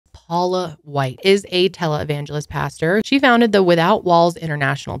Paula White is a televangelist pastor. She founded the Without Walls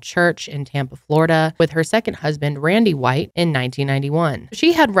International Church in Tampa, Florida, with her second husband, Randy White, in 1991.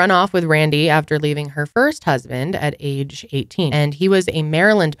 She had run off with Randy after leaving her first husband at age 18, and he was a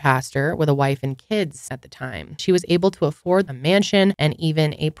Maryland pastor with a wife and kids at the time. She was able to afford a mansion and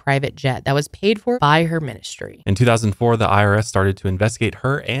even a private jet that was paid for by her ministry. In 2004, the IRS started to investigate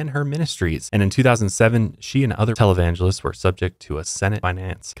her and her ministries, and in 2007, she and other televangelists were subject to a Senate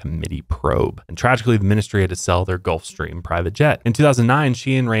Finance Committee probe. And tragically, the ministry had to sell their Gulfstream private jet. In 2009,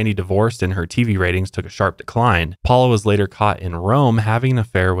 she and Randy divorced and her TV ratings took a sharp decline. Paula was later caught in Rome having an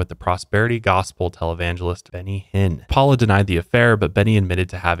affair with the prosperity gospel televangelist Benny Hinn. Paula denied the affair, but Benny admitted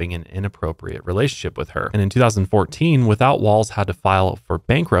to having an inappropriate relationship with her. And in 2014, Without Walls had to file for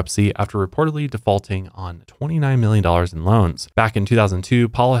bankruptcy after reportedly defaulting on $29 million in loans. Back in 2002,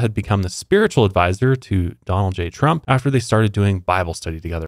 Paula had become the spiritual advisor to Donald J. Trump after they started doing Bible study together.